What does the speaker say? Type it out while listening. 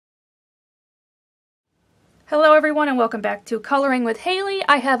Hello everyone and welcome back to Coloring with Haley.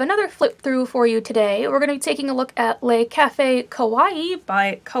 I have another flip through for you today. We're going to be taking a look at Le Café Kawaii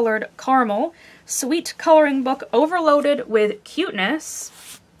by Colored Caramel. Sweet coloring book overloaded with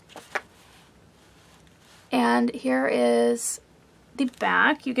cuteness. And here is the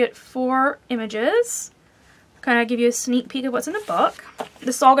back. You get 4 images. Kind of give you a sneak peek of what's in the book.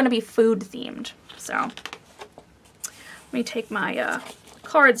 This is all going to be food themed. So let me take my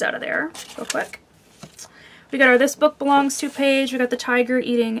cards out of there real quick. We got our This Book Belongs To page. We got the tiger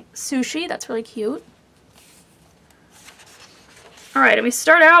eating sushi. That's really cute. Alright, and we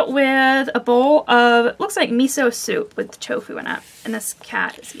start out with a bowl of, looks like miso soup with tofu in it. And this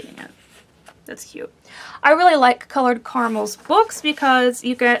cat is eating it. That's cute. I really like Colored Caramel's books because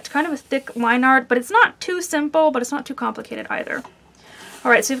you get kind of a thick line art, but it's not too simple, but it's not too complicated either.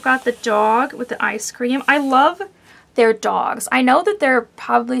 Alright, so we've got the dog with the ice cream. I love their dogs. I know that they're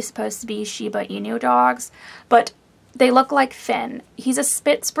probably supposed to be Shiba Inu dogs, but they look like Finn. He's a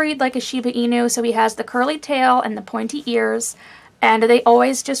Spitz breed like a Shiba Inu, so he has the curly tail and the pointy ears, and they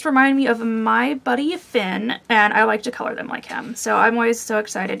always just remind me of my buddy Finn, and I like to color them like him. So I'm always so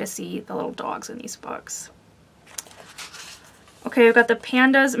excited to see the little dogs in these books. Okay, we've got the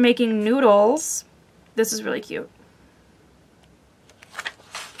pandas making noodles. This is really cute.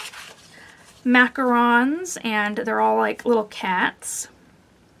 Macarons, and they're all like little cats.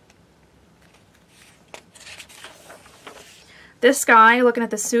 This guy looking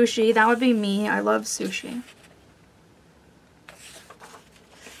at the sushi, that would be me. I love sushi.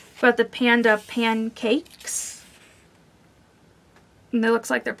 Got the panda pancakes. And it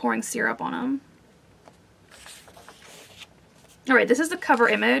looks like they're pouring syrup on them. Alright, this is the cover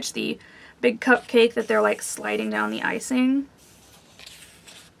image, the big cupcake that they're like sliding down the icing.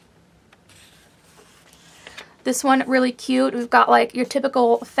 This one, really cute. We've got like your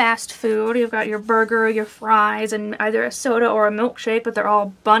typical fast food. You've got your burger, your fries, and either a soda or a milkshake, but they're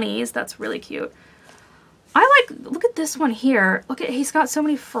all bunnies. That's really cute. Look at this one here. Look at, he's got so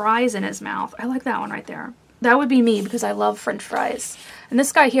many fries in his mouth. I like that one right there. That would be me because I love French fries. And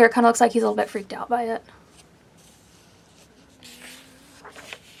this guy here kind of looks like he's a little bit freaked out by it.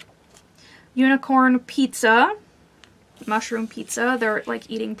 Unicorn pizza. Mushroom pizza. They're like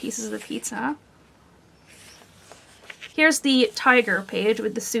eating pieces of the pizza. Here's the tiger page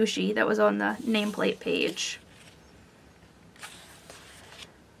with the sushi that was on the nameplate page.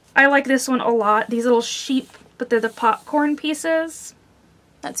 I like this one a lot. These little sheep, but they're the popcorn pieces.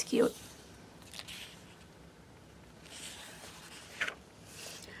 That's cute.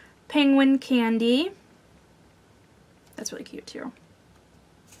 Penguin candy. That's really cute too.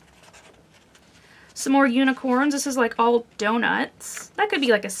 Some more unicorns. This is like all donuts. That could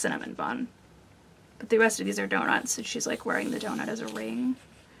be like a cinnamon bun. But the rest of these are donuts, and she's like wearing the donut as a ring.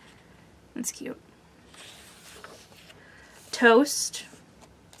 That's cute. Toast.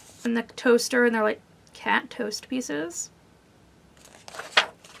 And the toaster, and they're like cat toast pieces.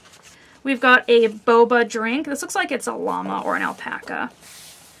 We've got a boba drink. This looks like it's a llama or an alpaca.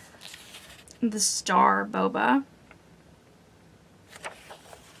 The star boba.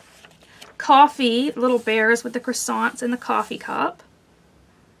 Coffee, little bears with the croissants in the coffee cup.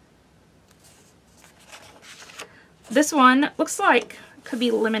 This one looks like could be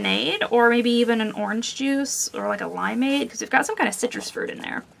lemonade or maybe even an orange juice or like a limeade because we've got some kind of citrus fruit in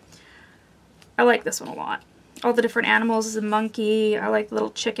there. I like this one a lot. All the different animals is a monkey. I like the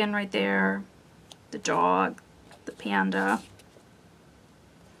little chicken right there. The dog. The panda.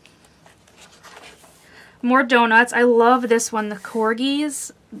 More donuts. I love this one. The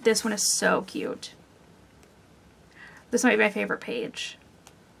corgis. This one is so cute. This might be my favorite page.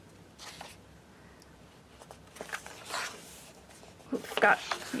 Let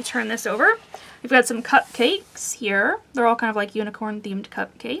me turn this over. We've got some cupcakes here. They're all kind of like unicorn themed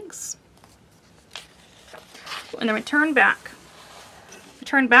cupcakes. And then we turn back. We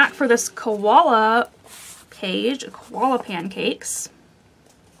turn back for this koala page, koala pancakes.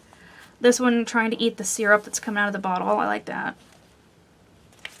 This one trying to eat the syrup that's coming out of the bottle. I like that.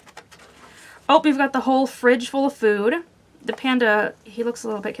 Oh, we've got the whole fridge full of food. The panda, he looks a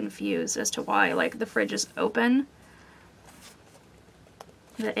little bit confused as to why, like, the fridge is open.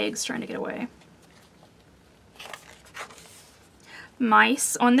 The egg's trying to get away.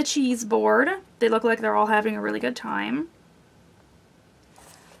 Mice on the cheese board. They look like they're all having a really good time.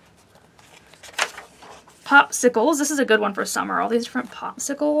 Popsicles. This is a good one for summer. All these different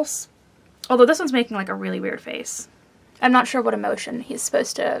popsicles. Although this one's making like a really weird face. I'm not sure what emotion he's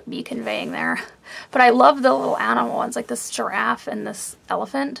supposed to be conveying there. But I love the little animal ones, like this giraffe and this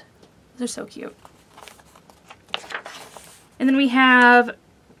elephant. They're so cute. And then we have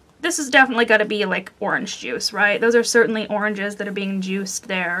this is definitely got to be like orange juice, right? Those are certainly oranges that are being juiced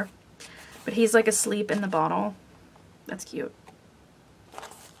there. But he's like asleep in the bottle. That's cute.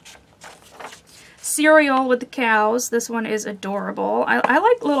 Cereal with the cows. This one is adorable. I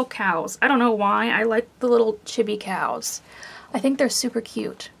like little cows. I don't know why. I like the little chibi cows. I think they're super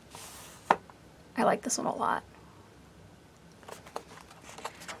cute. I like this one a lot.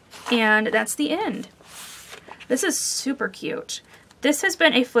 And that's the end. This is super cute. This has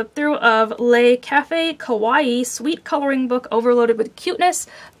been a flip through of Le Cafe Kawaii Sweet Coloring Book Overloaded with Cuteness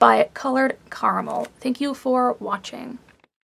by Colored Caramel. Thank you for watching.